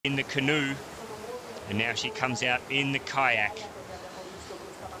in the canoe, and now she comes out in the kayak,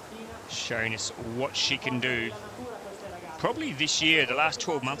 showing us what she can do. Probably this year, the last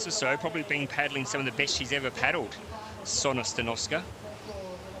 12 months or so, probably been paddling some of the best she's ever paddled. Sona Stanovska.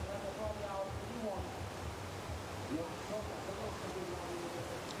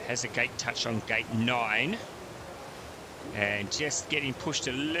 Has a gate touch on gate 9. And just getting pushed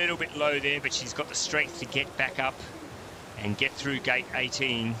a little bit low there, but she's got the strength to get back up and get through gate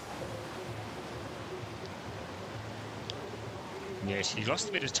 18. Yeah, she lost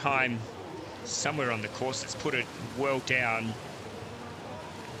a bit of time somewhere on the course. It's put it well down.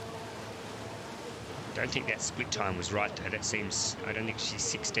 Don't think that split time was right though. That seems, I don't think she's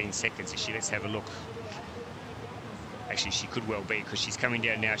 16 seconds, is she? Let's have a look. Actually, she could well be, because she's coming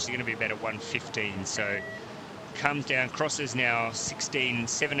down now. She's going to be about at 1:15, so comes down, crosses now 17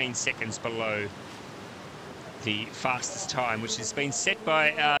 seconds below the fastest time, which has been set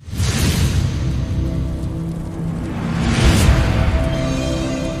by